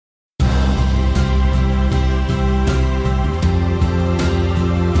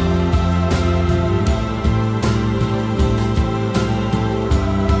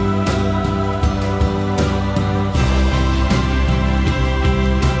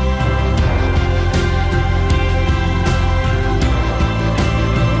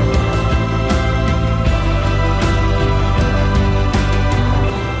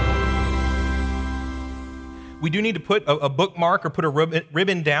put a bookmark or put a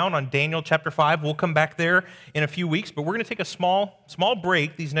ribbon down on Daniel chapter 5. We'll come back there in a few weeks, but we're going to take a small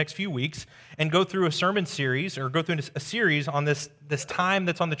break these next few weeks and go through a sermon series or go through a series on this time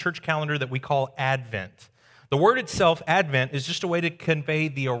that's on the church calendar that we call Advent. The word itself, Advent, is just a way to convey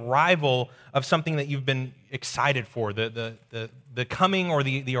the arrival of something that you've been excited for, the coming or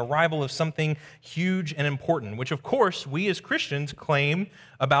the arrival of something huge and important, which of course we as Christians claim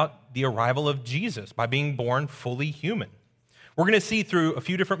about the arrival of Jesus by being born fully human. We're going to see through a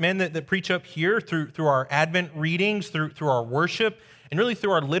few different men that preach up here, through our Advent readings, through our worship, and really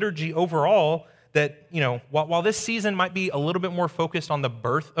through our liturgy overall, that, while this season might be a little bit more focused on the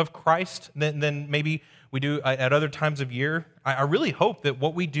birth of Christ than maybe we do at other times of year, I really hope that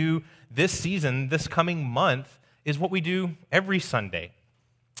what we do this season, this coming month, is what we do every Sunday.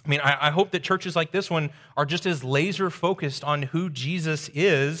 I mean, I hope that churches like this one are just as laser focused on who Jesus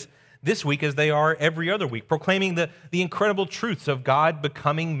is this week as they are every other week, proclaiming the incredible truths of God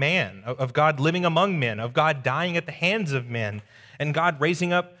becoming man, of God living among men, of God dying at the hands of men, and God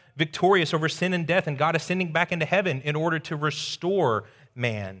raising up victorious over sin and death, and God ascending back into heaven in order to restore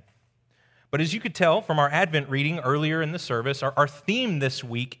man. But as you could tell from our Advent reading earlier in the service, our theme this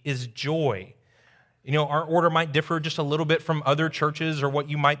week is joy. Our order might differ just a little bit from other churches or what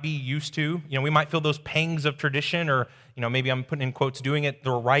you might be used to. We might feel those pangs of tradition, or, maybe I'm putting in quotes, doing it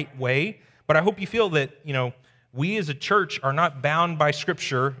the right way. But I hope you feel that, we as a church are not bound by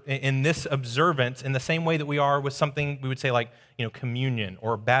Scripture in this observance in the same way that we are with something we would say like, communion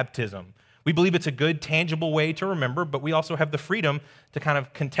or baptism. We believe it's a good, tangible way to remember, but we also have the freedom to kind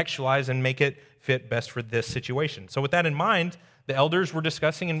of contextualize and make it fit best for this situation. So with that in mind, the elders were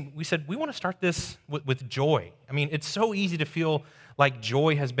discussing, and we said, we want to start this with joy. I mean, it's so easy to feel like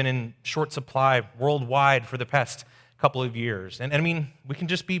joy has been in short supply worldwide for the past couple of years. And I mean, we can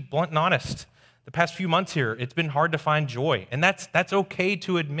just be blunt and honest. The past few months here, it's been hard to find joy. And that's okay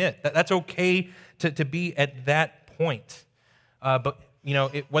to admit. That's okay to be at that point. But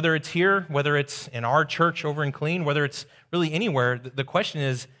whether it's here, whether it's in our church over in Killeen, whether it's really anywhere, the question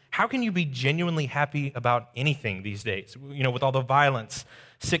is, how can you be genuinely happy about anything these days? With all the violence,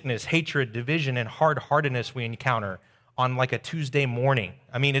 sickness, hatred, division, and hard-heartedness we encounter on like a Tuesday morning.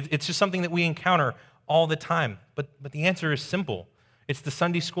 I mean, it's just something that we encounter all the time. But the answer is simple. It's the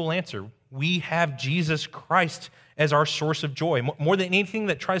Sunday school answer. We have Jesus Christ as our source of joy. More than anything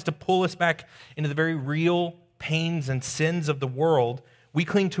that tries to pull us back into the very real pains and sins of the world, we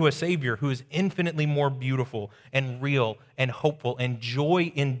cling to a Savior who is infinitely more beautiful and real and hopeful and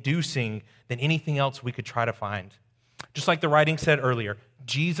joy-inducing than anything else we could try to find. Just like the writing said earlier,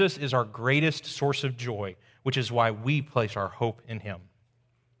 Jesus is our greatest source of joy, which is why we place our hope in Him.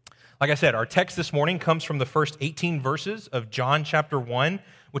 Like I said, our text this morning comes from the first 18 verses of John chapter 1,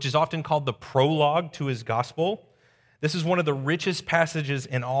 which is often called the prologue to His gospel. This is one of the richest passages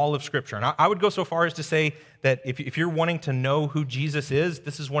in all of Scripture. And I would go so far as to say that if you're wanting to know who Jesus is,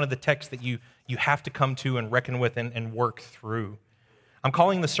 this is one of the texts that you have to come to and reckon with and work through. I'm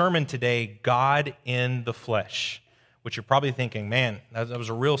calling the sermon today, God in the Flesh, which you're probably thinking, man, that was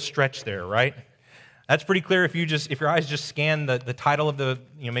a real stretch there, right? That's pretty clear if your eyes just scan the title of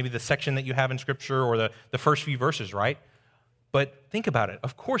maybe the section that you have in Scripture or the first few verses, right? But think about it.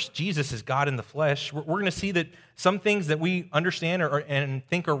 Of course, Jesus is God in the flesh. We're going to see that some things that we understand and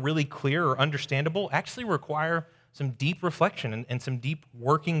think are really clear or understandable actually require some deep reflection and some deep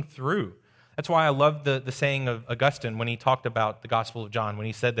working through. That's why I love the saying of Augustine when he talked about the Gospel of John, when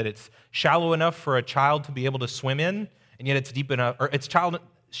he said that it's shallow enough for a child to be able to swim in, and yet it's deep enough, or it's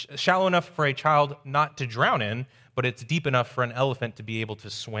shallow enough for a child not to drown in, but it's deep enough for an elephant to be able to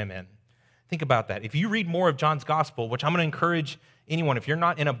swim in. Think about that. If you read more of John's gospel, which I'm going to encourage anyone, if you're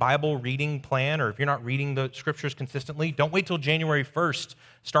not in a Bible reading plan or if you're not reading the Scriptures consistently, don't wait till January 1st.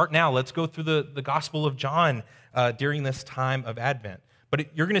 Start now. Let's go through the Gospel of John during this time of Advent.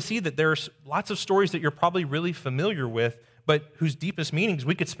 But you're going to see that there's lots of stories that you're probably really familiar with, but whose deepest meanings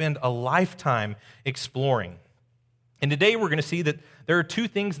we could spend a lifetime exploring. And today we're going to see that there are two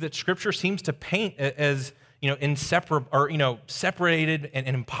things that Scripture seems to paint as inseparable or separated and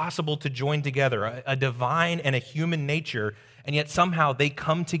impossible to join together, a divine and a human nature, and yet somehow they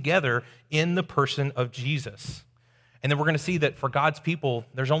come together in the person of Jesus. And then we're going to see that for God's people,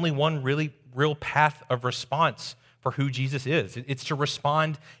 there's only one really real path of response for who Jesus is. It's to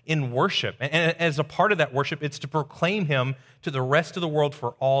respond in worship. And as a part of that worship, it's to proclaim Him to the rest of the world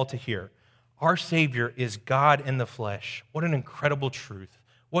for all to hear. Our Savior is God in the flesh. What an incredible truth.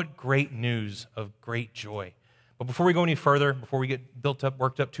 What great news of great joy. But before we go any further, before we get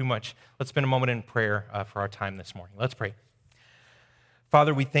worked up too much, let's spend a moment in prayer for our time this morning. Let's pray.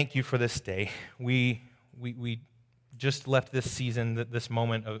 Father, we thank You for this day. We just left this season, this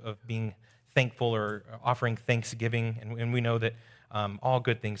moment of being thankful or offering thanksgiving, and we know that all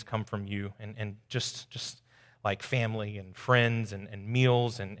good things come from you, and just like family and friends and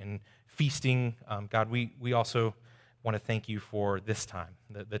meals and feasting. God, we also want to thank you for this time,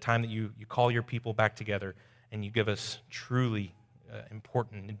 the time that you call your people back together and you give us truly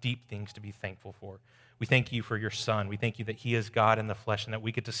important and deep things to be thankful for. We thank you for your Son. We thank you that he is God in the flesh and that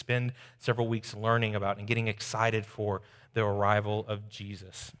we get to spend several weeks learning about and getting excited for the arrival of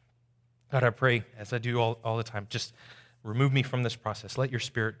Jesus. God, I pray, as I do all the time, just remove me from this process. Let your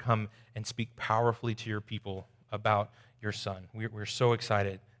Spirit come and speak powerfully to your people about your Son. We're so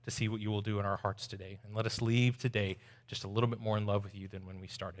excited to see what you will do in our hearts today. And let us leave today just a little bit more in love with you than when we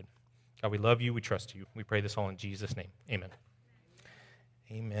started. God, we love you. We trust you. We pray this all in Jesus' name. Amen.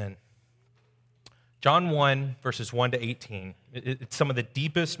 Amen. John 1, verses 1 to 18. It's some of the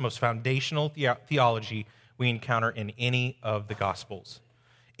deepest, most foundational theology we encounter in any of the Gospels.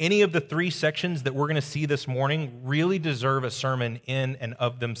 Any of the three sections that we're going to see this morning really deserve a sermon in and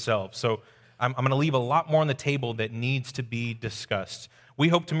of themselves. So I'm going to leave a lot more on the table that needs to be discussed. We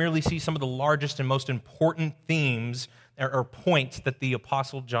hope to merely see some of the largest and most important themes or points that the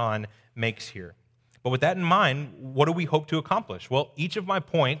Apostle John makes here. But with that in mind, what do we hope to accomplish? Well, each of my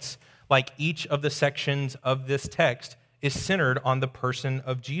points, like each of the sections of this text, is centered on the person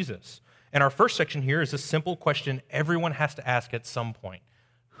of Jesus. And our first section here is a simple question everyone has to ask at some point.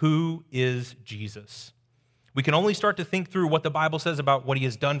 Who is Jesus? We can only start to think through what the Bible says about what he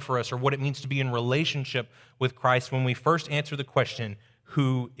has done for us or what it means to be in relationship with Christ when we first answer the question,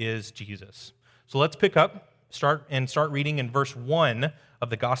 who is Jesus? So let's pick up, start reading in verse 1 of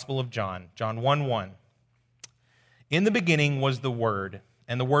the Gospel of John, John 1:1. In the beginning was the Word,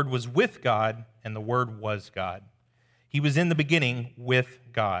 and the Word was with God, and the Word was God. He was in the beginning with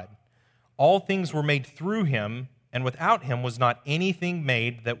God. All things were made through him, and without him was not anything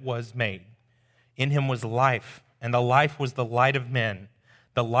made that was made. In him was life, and the life was the light of men.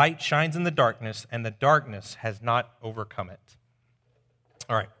 The light shines in the darkness, and the darkness has not overcome it.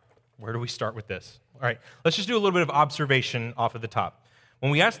 All right, where do we start with this? All right, let's just do a little bit of observation off of the top.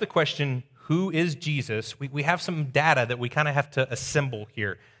 When we ask the question, who is Jesus, we have some data that we kind of have to assemble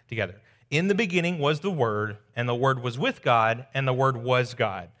here together. In the beginning was the Word, and the Word was with God, and the Word was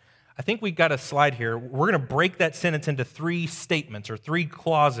God. I think we've got a slide here. We're going to break that sentence into three statements or three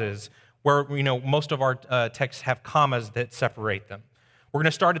clauses where most of our texts have commas that separate them. We're going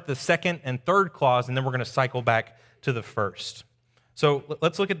to start at the second and third clause, and then we're going to cycle back to the first. So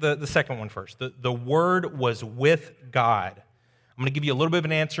let's look at the second one first. The Word was with God. I'm going to give you a little bit of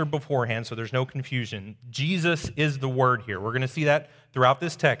an answer beforehand so there's no confusion. Jesus is the Word here. We're going to see that throughout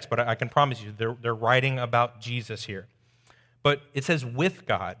this text, but I can promise you they're writing about Jesus here. But it says with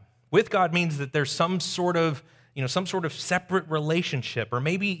God. With God means that there's some sort of separate relationship or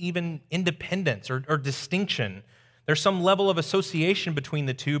maybe even independence or distinction. There's some level of association between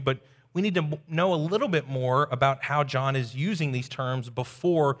the two, but we need to know a little bit more about how John is using these terms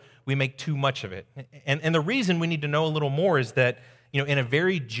before we make too much of it. And the reason we need to know a little more is that, in a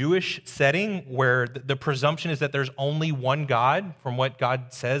very Jewish setting where the presumption is that there's only one God, from what God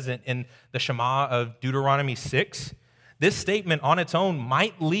says in the Shema of Deuteronomy 6, this statement on its own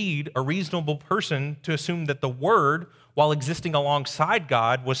might lead a reasonable person to assume that the Word, while existing alongside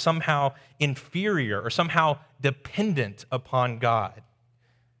God, was somehow inferior or somehow dependent upon God.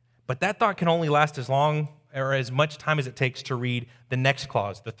 But that thought can only last as long or as much time as it takes to read the next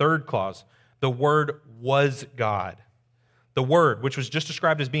clause, the third clause. The Word was God. The Word, which was just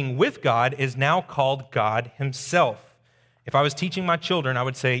described as being with God, is now called God himself. If I was teaching my children, I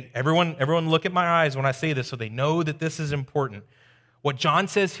would say, everyone look at my eyes when I say this so they know that this is important. What John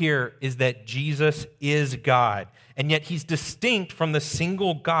says here is that Jesus is God, and yet he's distinct from the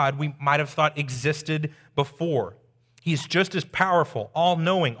single God we might have thought existed before. He's just as powerful,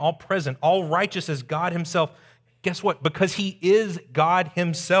 all-knowing, all-present, all-righteous as God himself. Guess what? Because he is God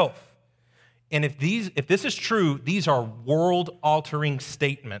himself. And if this is true, these are world-altering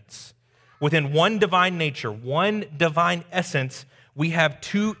statements. Within one divine nature, one divine essence, we have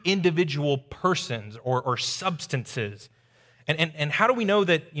two individual persons or substances. And how do we know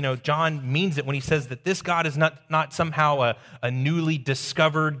that John means it when he says that this God is not somehow a newly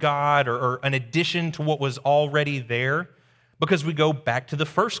discovered God or an addition to what was already there? Because we go back to the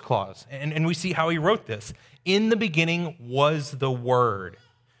first clause and we see how he wrote this. In the beginning was the Word.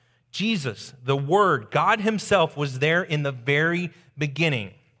 Jesus, the Word, God himself was there in the very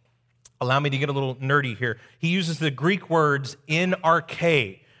beginning. Allow me to get a little nerdy here. He uses the Greek words in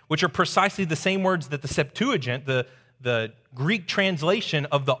arche, which are precisely the same words that the Septuagint, the Greek translation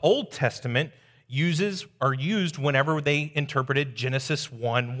of the Old Testament, are used whenever they interpreted Genesis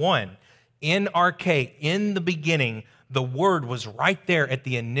 1:1. In arche, in the beginning, the Word was right there at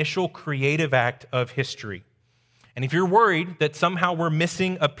the initial creative act of history. And if you're worried that somehow we're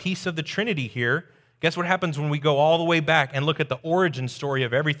missing a piece of the Trinity here, guess what happens when we go all the way back and look at the origin story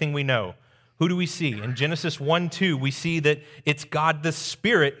of everything we know? Who do we see? In Genesis 1:2, we see that it's God the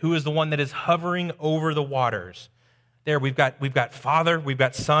Spirit who is the one that is hovering over the waters. There we've got Father, we've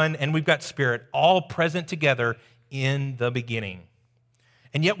got Son, and we've got Spirit all present together in the beginning.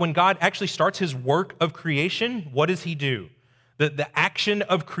 And yet when God actually starts his work of creation, what does he do? The action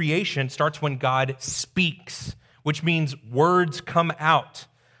of creation starts when God speaks, which means words come out.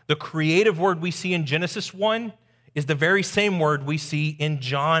 The creative word we see in Genesis 1 is the very same word we see in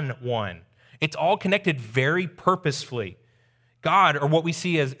John 1. It's all connected very purposefully. God, or what we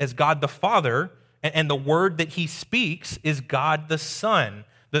see as God the Father, and the word that he speaks is God the Son.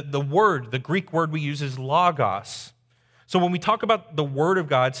 The word, the Greek word we use is logos. So when we talk about the word of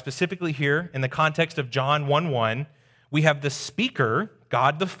God, specifically here in the context of John 1:1, we have the speaker,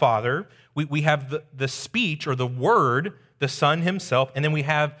 God the Father. We have the speech or the word, the Son himself, and then we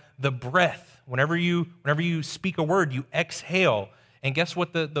have the breath. Whenever you speak a word, you exhale. And guess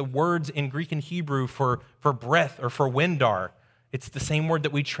what the words in Greek and Hebrew for breath or for wind are? It's the same word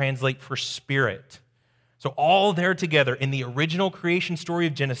that we translate for spirit. So all there together in the original creation story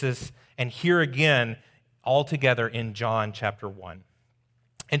of Genesis, and here again, all together in John chapter 1.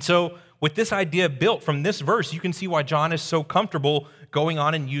 And so with this idea built from this verse, you can see why John is so comfortable going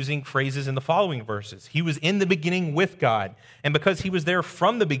on and using phrases in the following verses. He was in the beginning with God. And because he was there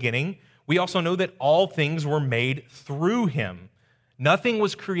from the beginning, we also know that all things were made through him. Nothing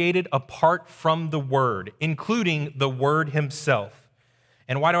was created apart from the Word, including the Word himself.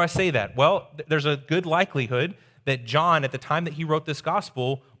 And why do I say that? Well, there's a good likelihood that John, at the time that he wrote this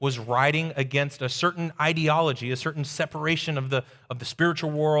gospel, was writing against a certain ideology, a certain separation of the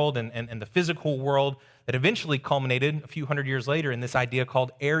spiritual world and the physical world that eventually culminated a few hundred years later in this idea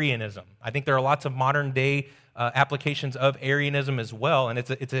called Arianism. I think there are lots of modern day applications of Arianism as well, and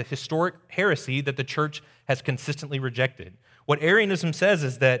it's a historic heresy that the church has consistently rejected. What Arianism says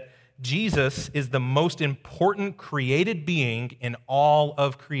is that Jesus is the most important created being in all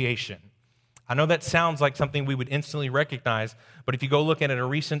of creation. I know that sounds like something we would instantly recognize, but if you go look at a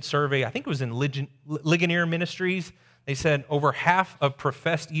recent survey, I think it was in Ligonier Ministries, they said over half of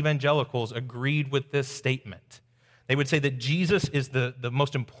professed evangelicals agreed with this statement. They would say that Jesus is the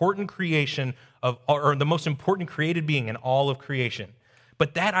most important creation or the most important created being in all of creation.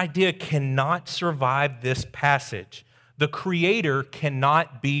 But that idea cannot survive this passage. The Creator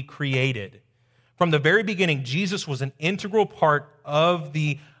cannot be created. From the very beginning, Jesus was an integral part of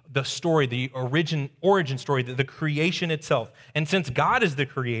the story, the origin story, the creation itself. And since God is the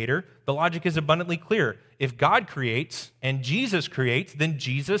creator, the logic is abundantly clear. If God creates and Jesus creates, then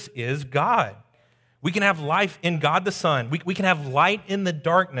Jesus is God. We can have life in God the Son. We can have light in the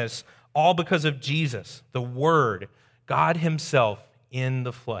darkness, all because of Jesus, the Word, God himself in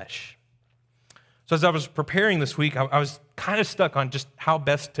the flesh. So as I was preparing this week, I was kind of stuck on just how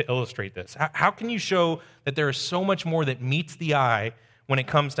best to illustrate this. How can you show that there is so much more that meets the eye when it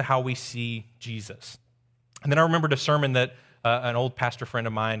comes to how we see Jesus? And then I remembered a sermon that an old pastor friend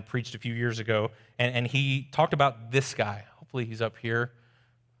of mine preached a few years ago, and he talked about this guy. Hopefully he's up here.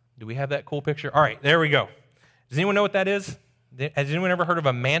 Do we have that cool picture? All right, there we go. Does anyone know what that is? Has anyone ever heard of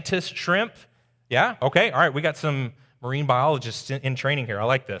a mantis shrimp? Yeah? Okay, all right, we got some marine biologists in training here. I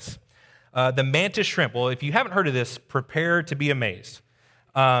like this. The mantis shrimp. Well, if you haven't heard of this, prepare to be amazed.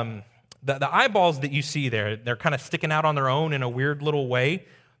 The eyeballs that you see there, they're kind of sticking out on their own in a weird little way.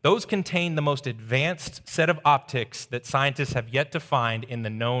 Those contain the most advanced set of optics that scientists have yet to find in the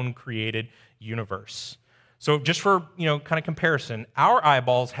known created universe. So just for kind of comparison, our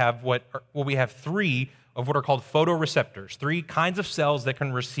eyeballs have we have three of what are called photoreceptors, three kinds of cells that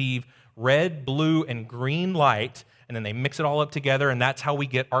can receive red, blue, and green light, and then they mix it all up together, and that's how we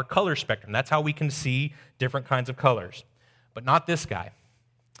get our color spectrum. That's how we can see different kinds of colors. But not this guy.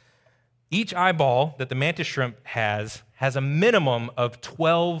 Each eyeball that the mantis shrimp has a minimum of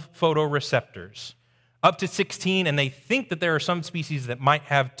 12 photoreceptors, up to 16, and they think that there are some species that might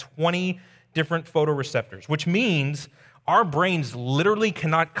have 20 different photoreceptors, which means our brains literally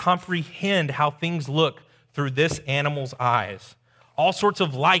cannot comprehend how things look through this animal's eyes. All sorts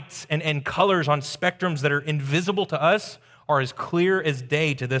of lights and colors on spectrums that are invisible to us are as clear as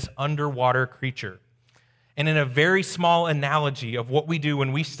day to this underwater creature. And in a very small analogy of what we do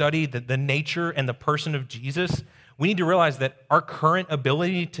when we study the nature and the person of Jesus, we need to realize that our current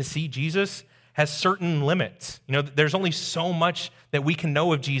ability to see Jesus has certain limits. There's only so much that we can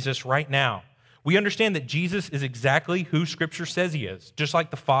know of Jesus right now. We understand that Jesus is exactly who Scripture says he is, just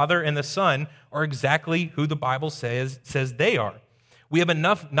like the Father and the Son are exactly who the Bible says they are. We have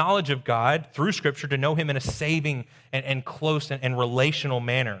enough knowledge of God through Scripture to know him in a saving and close and relational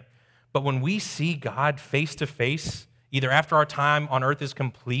manner. But when we see God face to face, either after our time on earth is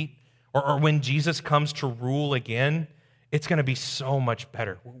complete or when Jesus comes to rule again, it's going to be so much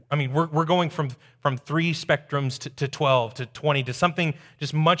better. I mean, we're going from 3 spectrums to 12 to 20 to something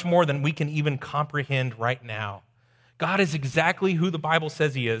just much more than we can even comprehend right now. God is exactly who the Bible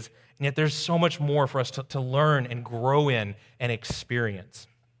says he is, and yet there's so much more for us to learn and grow in and experience.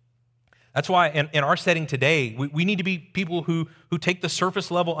 That's why in our setting today, we need to be people who take the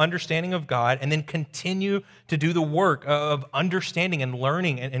surface level understanding of God and then continue to do the work of understanding and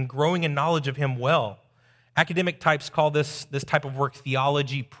learning and growing in knowledge of him well. Academic types call this type of work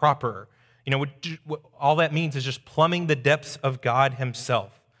theology proper. What all that means is just plumbing the depths of God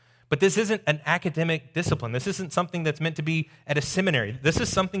himself. But this isn't an academic discipline. This isn't something that's meant to be at a seminary. This is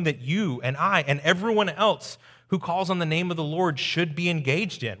something that you and I and everyone else who calls on the name of the Lord should be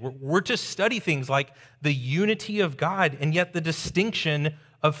engaged in. We're to study things like the unity of God and yet the distinction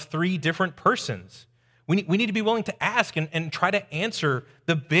of 3 different persons. We need to be willing to ask and try to answer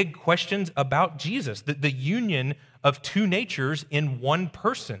the big questions about Jesus, the union of 2 natures in one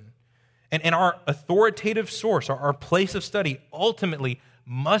person. And our authoritative source, our place of study, ultimately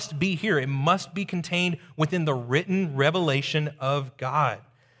must be here. It must be contained within the written revelation of God.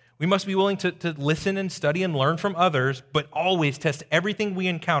 We must be willing to listen and study and learn from others, but always test everything we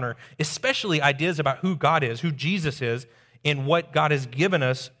encounter, especially ideas about who God is, who Jesus is, in what God has given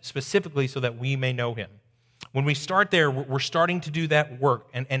us specifically so that we may know him. When we start there, we're starting to do that work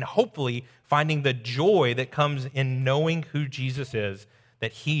and hopefully finding the joy that comes in knowing who Jesus is,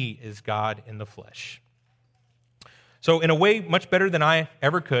 that he is God in the flesh. So in a way much better than I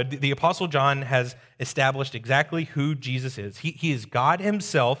ever could, the Apostle John has established exactly who Jesus is. He is God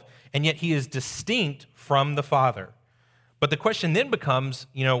himself, and yet he is distinct from the Father. But the question then becomes,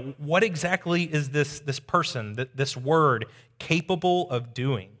 what exactly is this person, this word, capable of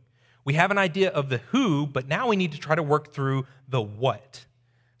doing? We have an idea of the who, but now we need to try to work through the what.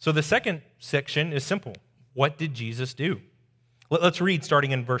 So the second section is simple. What did Jesus do? Let's read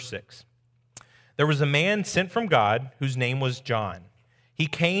starting in verse 6. There was a man sent from God whose name was John. He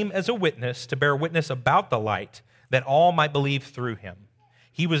came as a witness to bear witness about the light, that all might believe through him.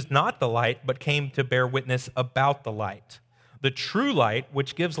 He was not the light, but came to bear witness about the light. The true light,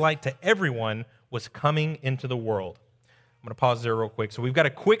 which gives light to everyone, was coming into the world. I'm going to pause there real quick. So we've got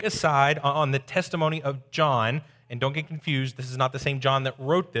a quick aside on the testimony of John, and don't get confused. This is not the same John that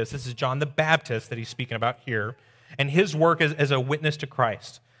wrote this. This is John the Baptist that he's speaking about here, and his work as a witness to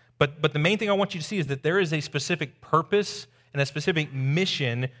Christ. But the main thing I want you to see is that there is a specific purpose and a specific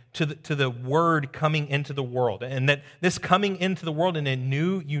mission to the word coming into the world, and that this coming into the world in a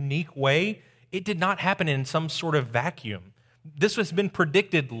new, unique way, it did not happen in some sort of vacuum. This has been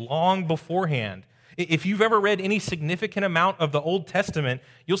predicted long beforehand. If you've ever read any significant amount of the Old Testament,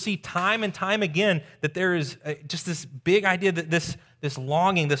 you'll see time and time again that there is just this big idea that this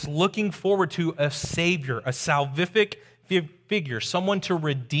longing, this looking forward to a Savior, a salvific figure, someone to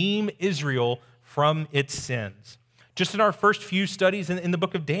redeem Israel from its sins. Just in our first few studies in the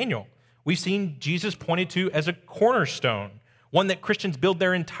book of Daniel, we've seen Jesus pointed to as a cornerstone, one that Christians build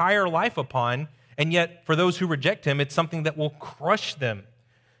their entire life upon, and yet for those who reject him, it's something that will crush them.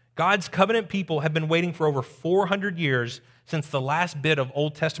 God's covenant people have been waiting for over 400 years since the last bit of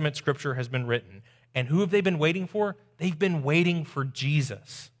Old Testament scripture has been written. And who have they been waiting for? They've been waiting for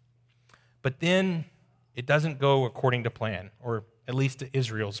Jesus. But then it doesn't go according to plan, or at least to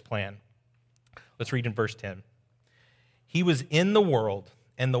Israel's plan. Let's read in verse 10. He was in the world,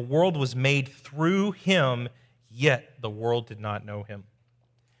 and the world was made through him, yet the world did not know him.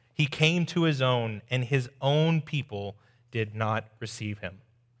 He came to his own, and his own people did not receive him.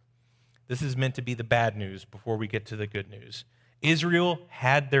 This is meant to be the bad news before we get to the good news. Israel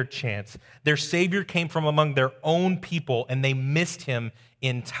had their chance. Their Savior came from among their own people, and they missed him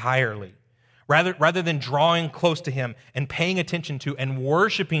entirely. Rather than drawing close to him and paying attention to and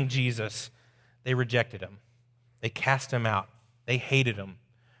worshiping Jesus, they rejected him. They cast him out. They hated him.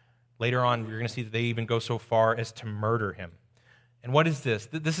 Later on, we're going to see that they even go so far as to murder him. And what is this?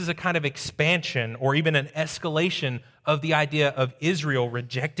 This is a kind of expansion or even an escalation of the idea of Israel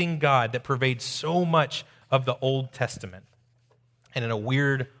rejecting God that pervades so much of the Old Testament. And in a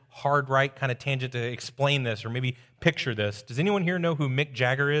weird, hard right kind of tangent to explain this or maybe picture this, does anyone here know who Mick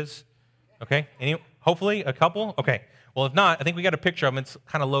Jagger is? Okay, hopefully a couple? Okay. Well, if not, I think we got a picture of him. It's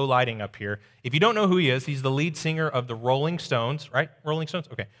kind of low lighting up here. If you don't know who he is, he's the lead singer of the Rolling Stones, right? Rolling Stones?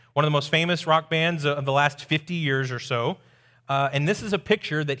 Okay. One of the most famous rock bands of the last 50 years or so. And this is a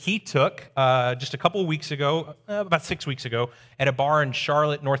picture that he took just a couple of weeks ago, about 6 weeks ago, at a bar in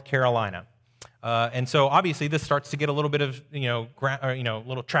Charlotte, North Carolina. And so obviously this starts to get a little bit of,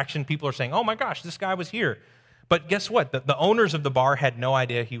 little traction. People are saying, oh my gosh, this guy was here. But guess what? The owners of the bar had no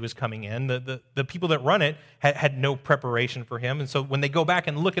idea he was coming in. The people that run it had no preparation for him. And so when they go back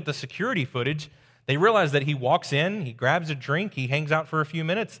and look at the security footage, they realize that he walks in, he grabs a drink, he hangs out for a few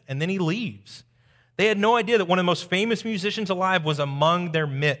minutes, and then he leaves. They had no idea that one of the most famous musicians alive was among their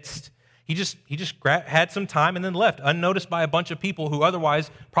midst. He just had some time and then left, unnoticed by a bunch of people who otherwise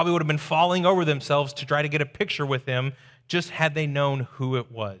probably would have been falling over themselves to try to get a picture with him, just had they known who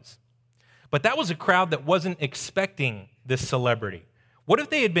it was. But that was a crowd that wasn't expecting this celebrity. What if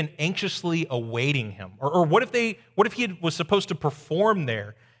they had been anxiously awaiting him? Or what if he was supposed to perform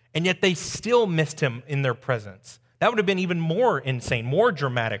there, and yet they still missed him in their presence? That would have been even more insane, more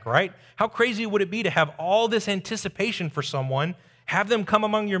dramatic, right? How crazy would it be to have all this anticipation for someone, have them come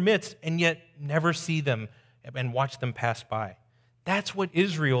among your midst, and yet never see them and watch them pass by? That's what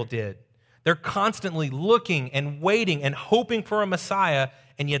Israel did. They're constantly looking and waiting and hoping for a Messiah,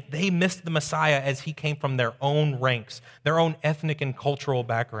 and yet they missed the Messiah as he came from their own ranks, their own ethnic and cultural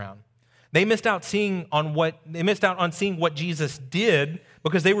background. They missed out on seeing what Jesus did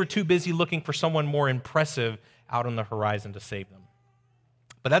because they were too busy looking for someone more impressive out on the horizon to save them.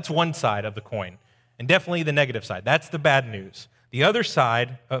 But that's one side of the coin, and definitely the negative side. That's the bad news. The other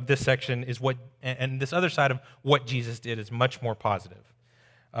side of this section is this other side of what Jesus did is much more positive.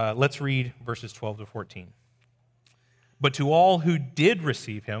 Let's read verses 12 to 14. But to all who did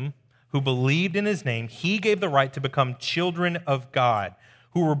receive him, who believed in his name, he gave the right to become children of God,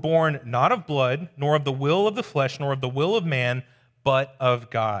 who were born not of blood, nor of the will of the flesh, nor of the will of man, but of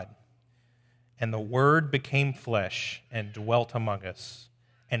God. And the Word became flesh and dwelt among us,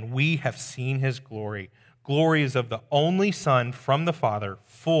 and we have seen his glory. Glory is of the only Son from the Father,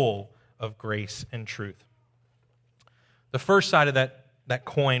 full of grace and truth. The first side of that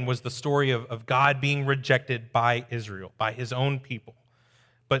coin was the story of God being rejected by Israel, by his own people.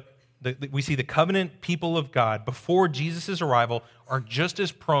 But we see the covenant people of God before Jesus' arrival are just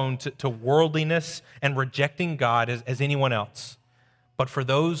as prone to worldliness and rejecting God as anyone else. But for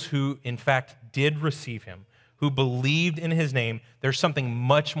those who, in fact, did receive him, who believed in his name, there's something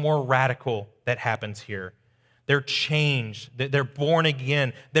much more radical that happens here. They're changed. They're born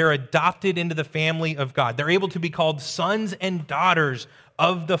again. They're adopted into the family of God. They're able to be called sons and daughters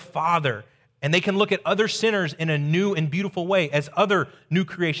of the Father. And they can look at other sinners in a new and beautiful way as other new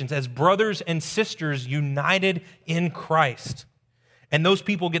creations, as brothers and sisters united in Christ. And those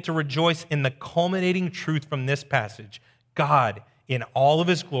people get to rejoice in the culminating truth from this passage. God, in all of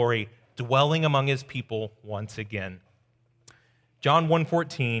his glory, dwelling among his people once again. John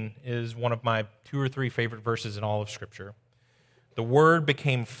 1:14 is one of my 2 or 3 favorite verses in all of Scripture. The Word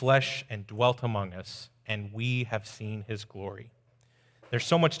became flesh and dwelt among us, and we have seen his glory. There's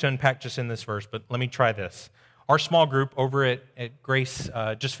so much to unpack just in this verse, but let me try this. Our small group over at Grace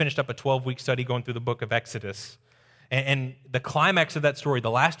just finished up a 12-week study going through the book of Exodus. And the climax of that story,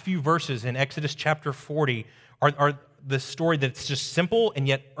 the last few verses in Exodus chapter 40, are the story that's just simple and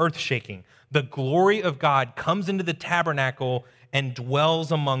yet earth-shaking. The glory of God comes into the tabernacle and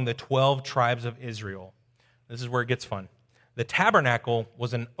dwells among the 12 tribes of Israel. This is where it gets fun. The tabernacle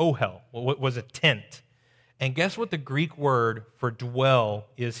was an ohel, was a tent. And guess what the Greek word for dwell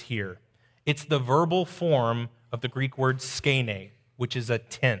is here? It's the verbal form of the Greek word skene, which is a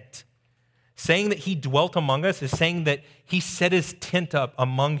tent. Saying that he dwelt among us is saying that he set his tent up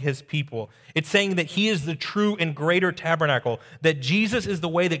among his people. It's saying that he is the true and greater tabernacle, that Jesus is the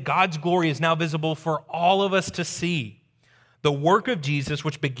way that God's glory is now visible for all of us to see. The work of Jesus,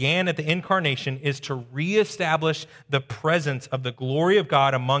 which began at the incarnation, is to reestablish the presence of the glory of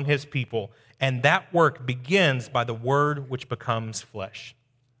God among his people. And that work begins by the Word which becomes flesh.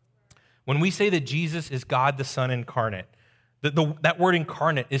 When we say that Jesus is God the Son incarnate, that word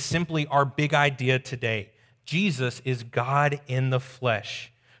incarnate is simply our big idea today. Jesus is God in the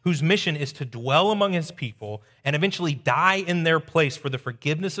flesh, whose mission is to dwell among his people and eventually die in their place for the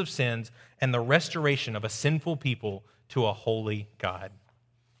forgiveness of sins and the restoration of a sinful people to a holy God.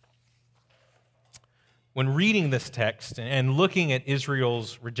 When reading this text and looking at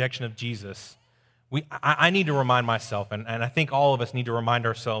Israel's rejection of Jesus, I need to remind myself, and I think all of us need to remind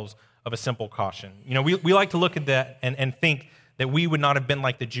ourselves of a simple caution. You know, we like to look at that and think that we would not have been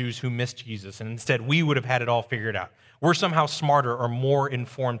like the Jews who missed Jesus, and instead we would have had it all figured out. We're somehow smarter or more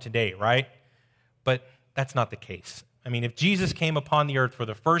informed today, right? But that's not the case. I mean, if Jesus came upon the earth for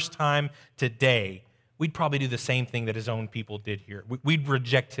the first time today, we'd probably do the same thing that his own people did here. We'd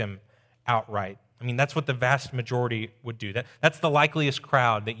reject him outright. I mean, that's what the vast majority would do. That's the likeliest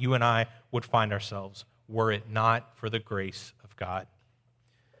crowd that you and I would find ourselves, were it not for the grace of God.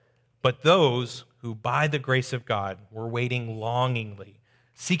 But those who, by the grace of God, were waiting longingly,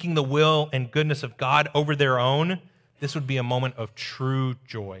 seeking the will and goodness of God over their own, this would be a moment of true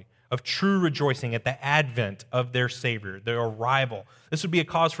joy, of true rejoicing at the advent of their Savior, their arrival. This would be a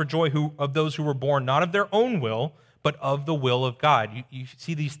cause for joy of those who were born not of their own will, but of the will of God. You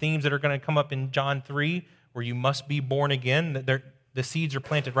see these themes that are going to come up in John 3, where you must be born again. The seeds are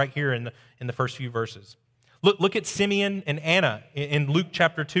planted right here in the first few verses. Look at Simeon and Anna in Luke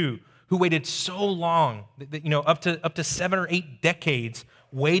chapter 2, who waited so long, up to 7 or 8 decades,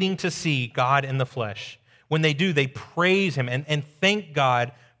 waiting to see God in the flesh. When they do, they praise him and thank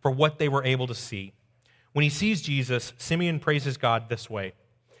God for what they were able to see. When he sees Jesus, Simeon praises God this way.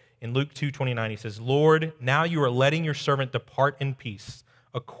 In Luke 2:29, he says, "Lord, now you are letting your servant depart in peace,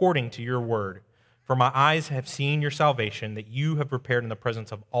 according to your word. For my eyes have seen your salvation, that you have prepared in the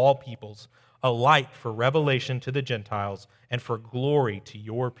presence of all peoples, a light for revelation to the Gentiles and for glory to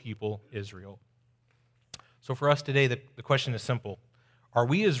your people Israel." So for us today, the question is simple. Are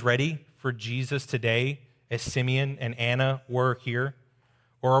we as ready for Jesus today as Simeon and Anna were here?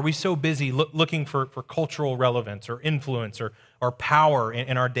 Or are we so busy looking for cultural relevance or influence or power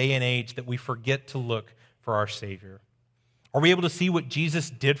in our day and age that we forget to look for our Savior? Are we able to see what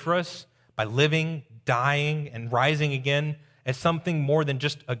Jesus did for us by living, dying, and rising again as something more than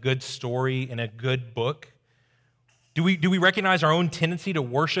just a good story in a good book? Do we recognize our own tendency to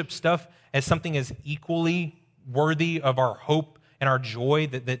worship stuff as something as equally worthy of our hope and our joy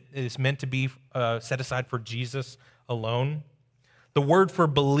that is meant to be set aside for Jesus alone? The word for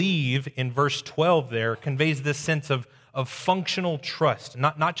believe in verse 12 there conveys this sense of functional trust,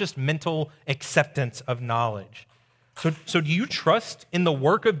 not just mental acceptance of knowledge. So do you trust in the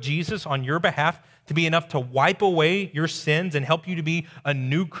work of Jesus on your behalf to be enough to wipe away your sins and help you to be a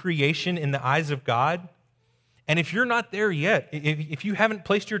new creation in the eyes of God? And if you're not there yet, if you haven't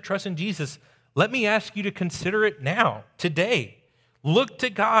placed your trust in Jesus, let me ask you to consider it now, today. Look to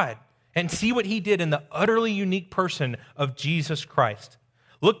God and see what he did in the utterly unique person of Jesus Christ.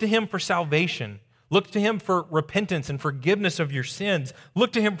 Look to him for salvation. Look to him for repentance and forgiveness of your sins.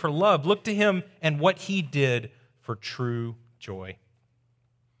 Look to him for love. Look to him and what he did for true joy.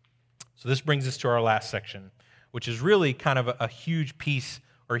 So this brings us to our last section, which is really kind of a huge piece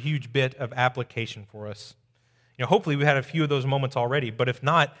or a huge bit of application for us. Hopefully we had a few of those moments already, but if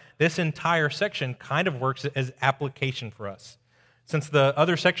not, this entire section kind of works as application for us. Since the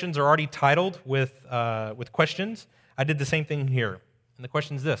other sections are already titled with questions, I did the same thing here. And the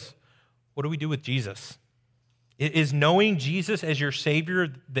question is this: what do we do with Jesus? Is knowing Jesus as your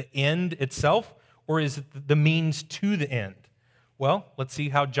Savior the end itself, or is it the means to the end? Well, let's see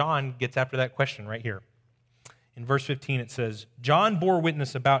how John gets after that question right here. In verse 15 it says, "John bore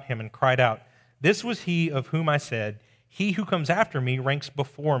witness about him and cried out, 'This was he of whom I said, he who comes after me ranks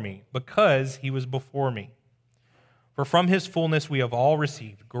before me, because he was before me. For from his fullness we have all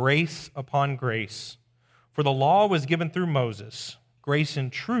received grace upon grace. For the law was given through Moses. Grace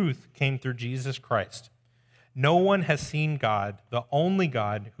and truth came through Jesus Christ. No one has seen God, the only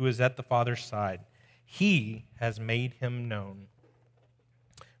God who is at the Father's side. He has made him known.'"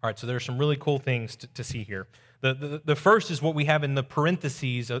 All right, so there are some really cool things to see here. The first is what we have in the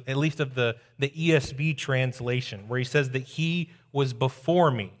parentheses, at least of the ESV translation, where he says that he was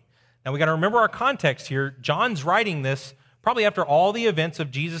before me. Now, we got to remember our context here. John's writing this probably after all the events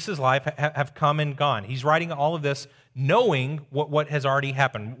of Jesus' life have come and gone. He's writing all of this knowing what has already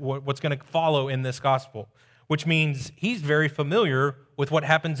happened, what's going to follow in this gospel, which means he's very familiar with what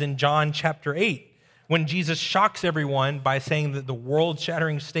happens in John chapter 8, when Jesus shocks everyone by saying that the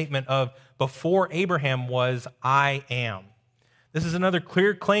world-shattering statement of "before Abraham was, I am." This is another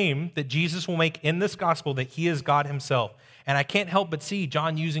clear claim that Jesus will make in this gospel, that he is God himself. And I can't help but see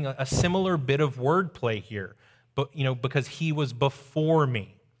John using a similar bit of wordplay here, because he was before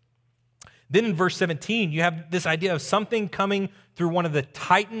me. Then in verse 17, you have this idea of something coming through one of the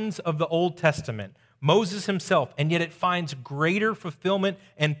titans of the Old Testament, Moses himself, and yet it finds greater fulfillment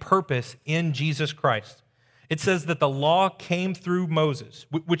and purpose in Jesus Christ. It says that the law came through Moses,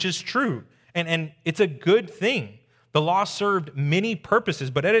 which is true, and it's a good thing. The law served many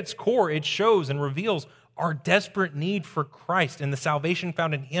purposes, but at its core, it shows and reveals our desperate need for Christ and the salvation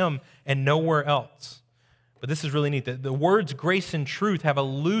found in him and nowhere else. But this is really neat. The words grace and truth have a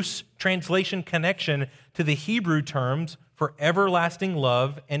loose translation connection to the Hebrew terms for everlasting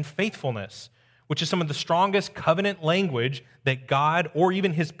love and faithfulness, which is some of the strongest covenant language that God or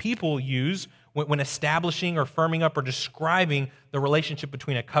even his people use when establishing or firming up or describing the relationship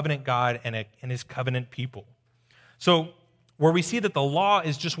between a covenant God and his covenant people. So where we see that the law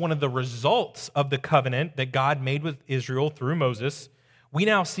is just one of the results of the covenant that God made with Israel through Moses, we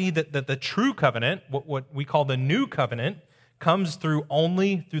now see that the true covenant, what we call the new covenant, comes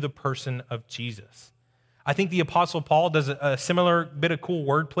only through the person of Jesus. I think the Apostle Paul does a similar bit of cool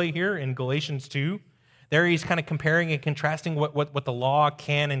wordplay here in Galatians 2. There he's kind of comparing and contrasting what the law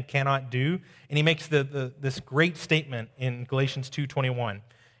can and cannot do. And he makes this great statement in Galatians 2:21.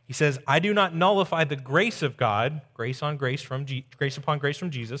 He says, I do not nullify the grace of God, grace upon grace from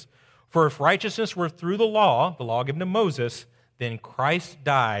Jesus, for if righteousness were through the law given to Moses, then Christ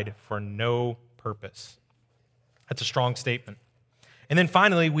died for no purpose. That's a strong statement. And then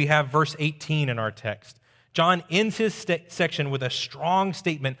finally, we have verse 18 in our text. John ends his section with a strong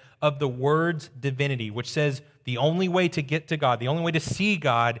statement of the word's divinity, which says the only way to get to God, the only way to see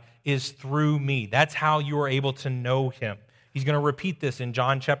God is through me. That's how you are able to know him. He's going to repeat this in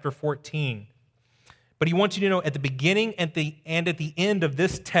John chapter 14. But he wants you to know at the beginning and at the end of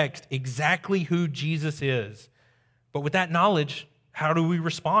this text exactly who Jesus is. But with that knowledge, how do we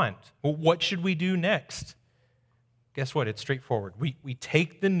respond? Well, what should we do next? Guess what? It's straightforward. We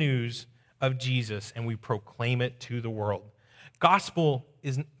take the news of Jesus and we proclaim it to the world. Gospel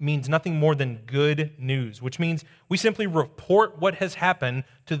means nothing more than good news, which means we simply report what has happened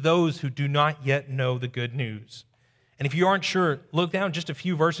to those who do not yet know the good news. And if you aren't sure, look down just a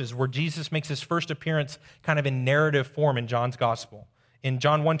few verses where Jesus makes his first appearance kind of in narrative form in John's gospel. In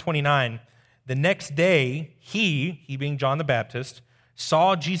John 1:29, the next day, he being John the Baptist,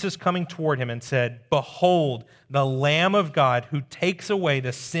 saw Jesus coming toward him and said, Behold, the Lamb of God who takes away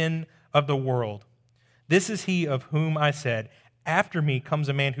the sin of the world. This is he of whom I said, After me comes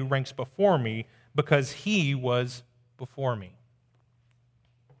a man who ranks before me, because he was before me.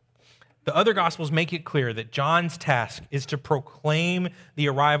 The other Gospels make it clear that John's task is to proclaim the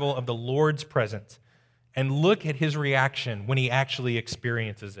arrival of the Lord's presence. And look at his reaction when he actually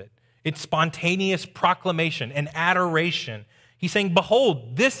experiences it. It's spontaneous proclamation and adoration. He's saying,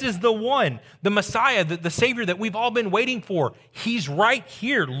 Behold, this is the one, the Messiah, the Savior that we've all been waiting for. He's right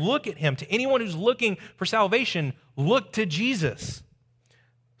here. Look at him. To anyone who's looking for salvation, look to Jesus.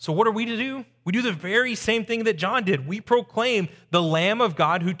 So what are we to do? We do the very same thing that John did. We proclaim the Lamb of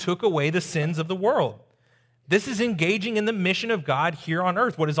God who took away the sins of the world. This is engaging in the mission of God here on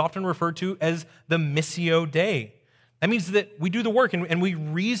earth, what is often referred to as the Missio Dei. That means that we do the work and we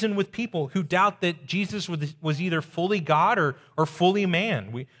reason with people who doubt that Jesus was either fully God or fully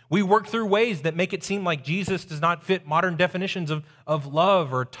man. We work through ways that make it seem like Jesus does not fit modern definitions of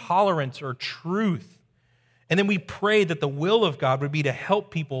love or tolerance or truth. And then we pray that the will of God would be to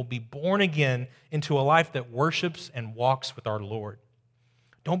help people be born again into a life that worships and walks with our Lord.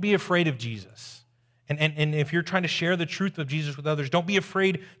 Don't be afraid of Jesus. And if you're trying to share the truth of Jesus with others, don't be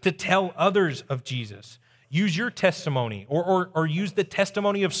afraid to tell others of Jesus. Use your testimony or use the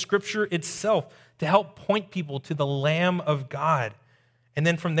testimony of Scripture itself to help point people to the Lamb of God. And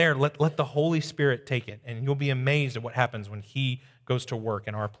then from there, let the Holy Spirit take it, and you'll be amazed at what happens when he goes to work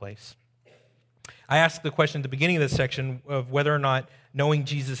in our place. I asked the question at the beginning of this section of whether or not knowing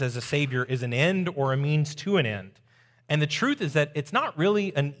Jesus as a Savior is an end or a means to an end. And the truth is that it's not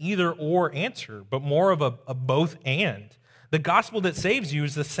really an either-or answer, but more of a both and. The gospel that saves you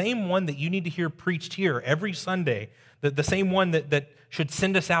is the same one that you need to hear preached here every Sunday, the same one that should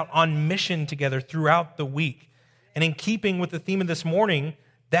send us out on mission together throughout the week. And in keeping with the theme of this morning,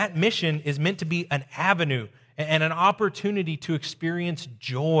 that mission is meant to be an avenue and an opportunity to experience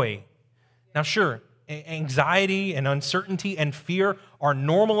joy. Now, sure, anxiety and uncertainty and fear are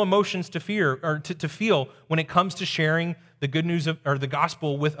normal emotions to feel when it comes to sharing the good news or the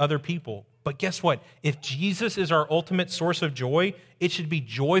gospel with other people. But guess what? If Jesus is our ultimate source of joy, it should be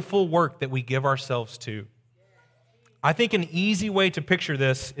joyful work that we give ourselves to. I think an easy way to picture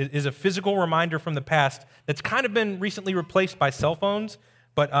this is a physical reminder from the past that's kind of been recently replaced by cell phones.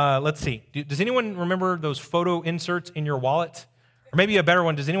 But let's see. Does anyone remember those photo inserts in your wallet? Or maybe a better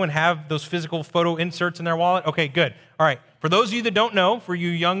one, does anyone have those physical photo inserts in their wallet? Okay, good. All right. For those of you that don't know, for you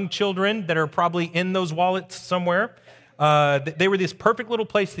young children that are probably in those wallets somewhere, they were this perfect little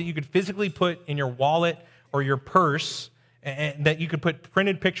place that you could physically put in your wallet or your purse, and that you could put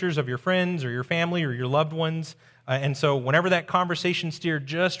printed pictures of your friends or your family or your loved ones. And so whenever that conversation steered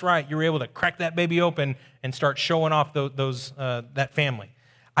just right, you were able to crack that baby open and start showing off that family.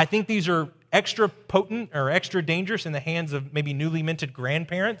 I think these are extra potent or extra dangerous in the hands of maybe newly minted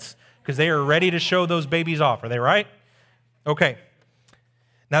grandparents because they are ready to show those babies off. Are they right? Okay.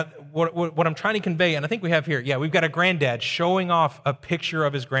 Now, what I'm trying to convey, and I think we have here, we've got a granddad showing off a picture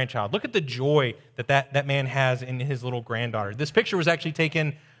of his grandchild. Look at the joy that man has in his little granddaughter. This picture was actually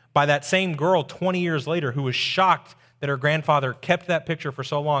taken by that same girl 20 years later who was shocked that her grandfather kept that picture for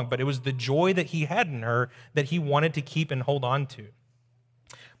so long, but it was the joy that he had in her that he wanted to keep and hold on to.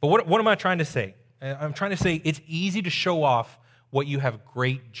 But what am I trying to say? I'm trying to say it's easy to show off what you have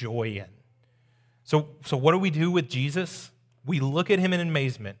great joy in. So what do we do with Jesus? We look at him in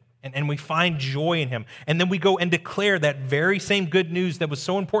amazement, and we find joy in him. And then we go and declare that very same good news that was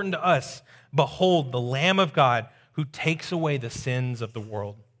so important to us. Behold, the Lamb of God who takes away the sins of the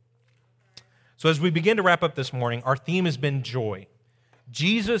world. So as we begin to wrap up this morning, our theme has been joy.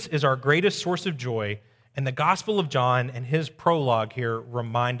 Jesus is our greatest source of joy, and the Gospel of John and his prologue here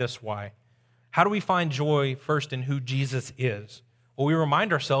remind us why. How do we find joy first in who Jesus is? Well, we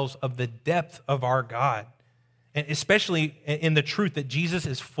remind ourselves of the depth of our God, and especially in the truth that Jesus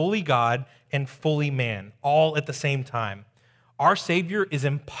is fully God and fully man, all at the same time. Our Savior is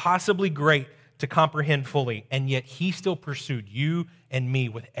impossibly great to comprehend fully, and yet he still pursued you and me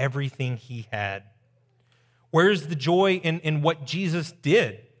with everything he had. Where's the joy in what Jesus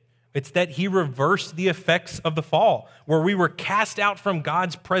did? It's that he reversed the effects of the fall, where we were cast out from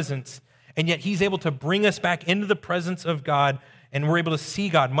God's presence, and yet he's able to bring us back into the presence of God, and we're able to see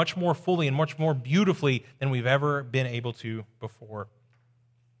God much more fully and much more beautifully than we've ever been able to before.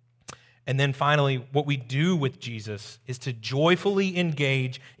 And then finally, what we do with Jesus is to joyfully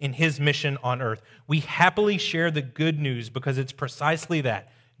engage in his mission on earth. We happily share the good news because it's precisely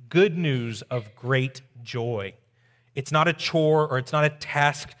that, good news of great joy. It's not a chore or it's not a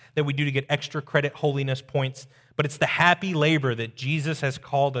task that we do to get extra credit holiness points, but it's the happy labor that Jesus has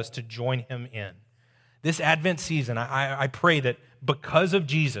called us to join him in. This Advent season, I pray that because of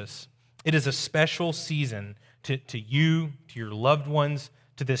Jesus, it is a special season to you, to your loved ones,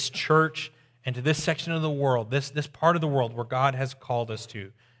 to this church, and to this section of the world, this part of the world where God has called us to.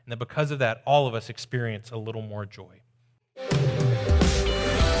 And that because of that, all of us experience a little more joy.